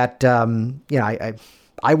that,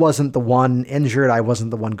 I wasn't the one injured. I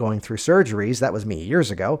wasn't the one going through surgeries. That was me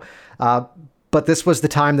years ago. But this was the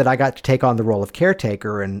time that I got to take on the role of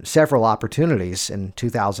caretaker in several opportunities in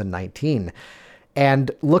 2019.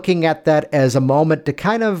 And looking at that as a moment to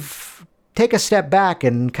kind of take a step back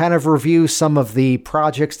and kind of review some of the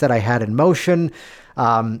projects that I had in motion,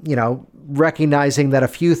 recognizing that a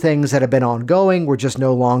few things that have been ongoing were just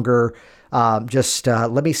no longer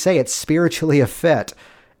let me say it, spiritually a fit.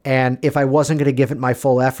 And if I wasn't going to give it my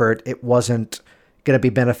full effort, it wasn't going to be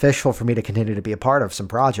beneficial for me to continue to be a part of some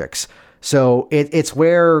projects. So it's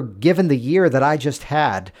where, given the year that I just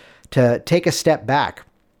had, to take a step back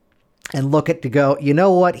and look at to go, you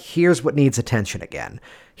know what, here's what needs attention again.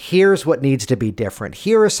 Here's what needs to be different.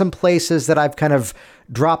 Here are some places that I've kind of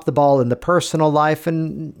dropped the ball in the personal life,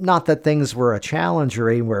 and not that things were a challenge or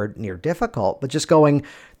anywhere near difficult, but just going,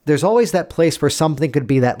 there's always that place where something could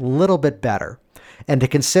be that little bit better. And to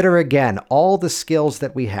consider again all the skills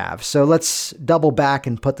that we have. So let's double back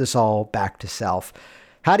and put this all back to self.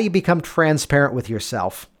 How do you become transparent with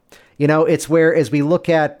yourself? It's where, as we look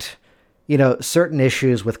at, certain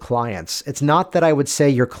issues with clients, it's not that I would say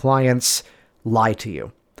your clients lie to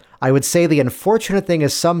you. I would say the unfortunate thing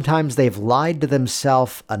is sometimes they've lied to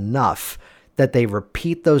themselves enough that they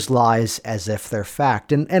repeat those lies as if they're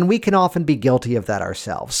fact. And we can often be guilty of that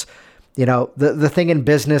ourselves. The thing in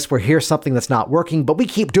business where here's something that's not working, but we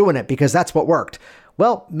keep doing it because that's what worked.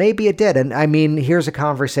 Well, maybe it did. And I mean, here's a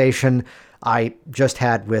conversation I just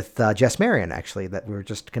had with Jess Marion, actually, that we were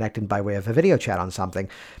just connected by way of a video chat on something,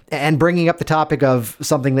 and bringing up the topic of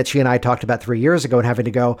something that she and I talked about 3 years ago and having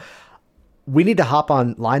to go, we need to hop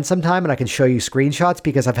online sometime and I can show you screenshots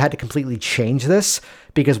because I've had to completely change this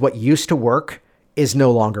because what used to work is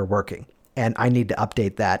no longer working. And I need to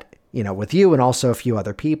update that, with you and also a few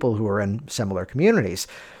other people who are in similar communities,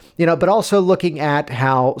 but also looking at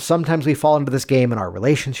how sometimes we fall into this game in our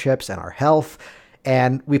relationships and our health.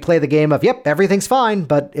 And we play the game of, yep, everything's fine,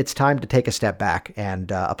 but it's time to take a step back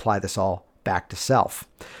and apply this all back to self.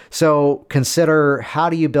 So consider, how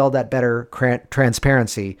do you build that better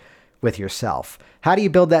transparency with yourself? How do you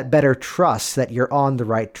build that better trust that you're on the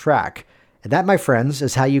right track? And that, my friends,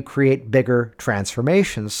 is how you create bigger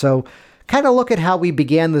transformations. So kind of look at how we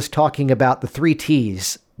began this talking about the 3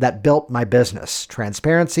 T's that built my business: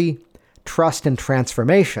 transparency, trust, and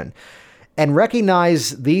transformation. And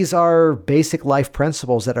recognize these are basic life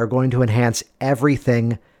principles that are going to enhance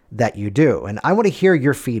everything that you do. And I want to hear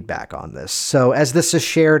your feedback on this. So as this is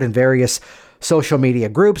shared in various social media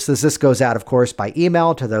groups, as this goes out, of course, by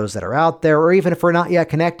email to those that are out there, or even if we're not yet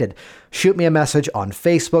connected, shoot me a message on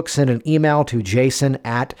Facebook, send an email to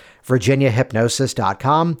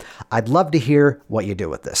jason@virginiahypnosis.com. I'd love to hear what you do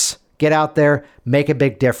with this. Get out there, make a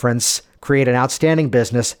big difference, create an outstanding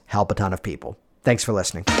business, help a ton of people. Thanks for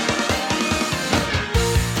listening.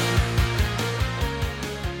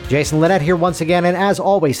 Jason Linett here once again, and as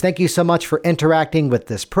always, thank you so much for interacting with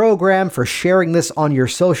this program, for sharing this on your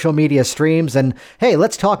social media streams, and hey,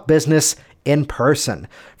 let's talk business in person.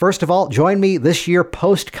 First of all, join me this year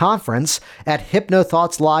post-conference at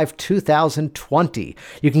HypnoThoughts Live 2020.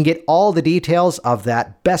 You can get all the details of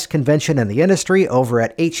that best convention in the industry over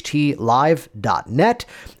at htlive.net,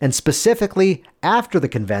 and specifically after the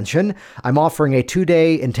convention, I'm offering a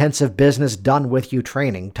 2-day intensive business done with you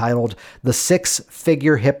training titled The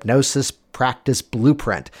 6-Figure Hypnosis Practice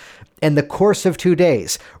Blueprint. In the course of 2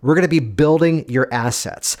 days, we're going to be building your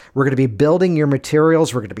assets. We're going to be building your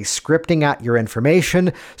materials. We're going to be scripting out your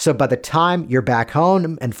information. So by the time you're back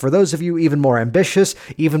home, and for those of you even more ambitious,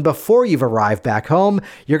 even before you've arrived back home,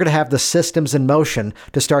 you're going to have the systems in motion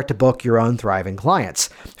to start to book your own thriving clients.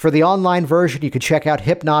 For the online version, you can check out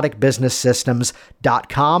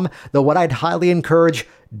hypnoticbusinesssystems.com, though what I'd highly encourage,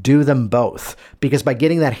 do them both, because by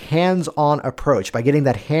getting that hands-on approach, by getting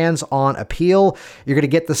that hands-on appeal, you're going to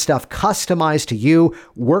get the stuff customized to you,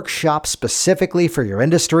 workshop specifically for your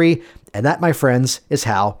industry, and that, my friends, is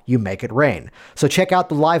how you make it rain. So check out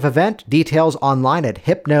the live event, details online at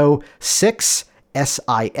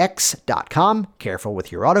hypno6six.com. Careful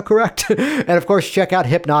with your autocorrect. And of course, check out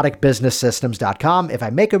hypnoticbusinesssystems.com. If I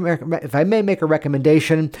may make a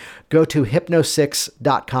recommendation, go to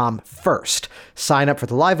hypno6.com first. Sign up for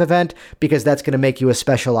the live event, because that's going to make you a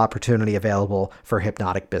special opportunity available for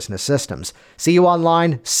Hypnotic Business Systems. See you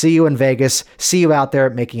online, see you in Vegas, see you out there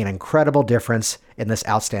making an incredible difference in this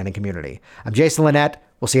outstanding community. I'm Jason Linett.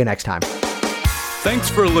 We'll see you next time. Thanks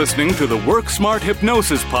for listening to the Work Smart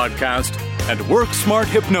Hypnosis podcast at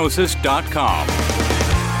WorkSmartHypnosis.com.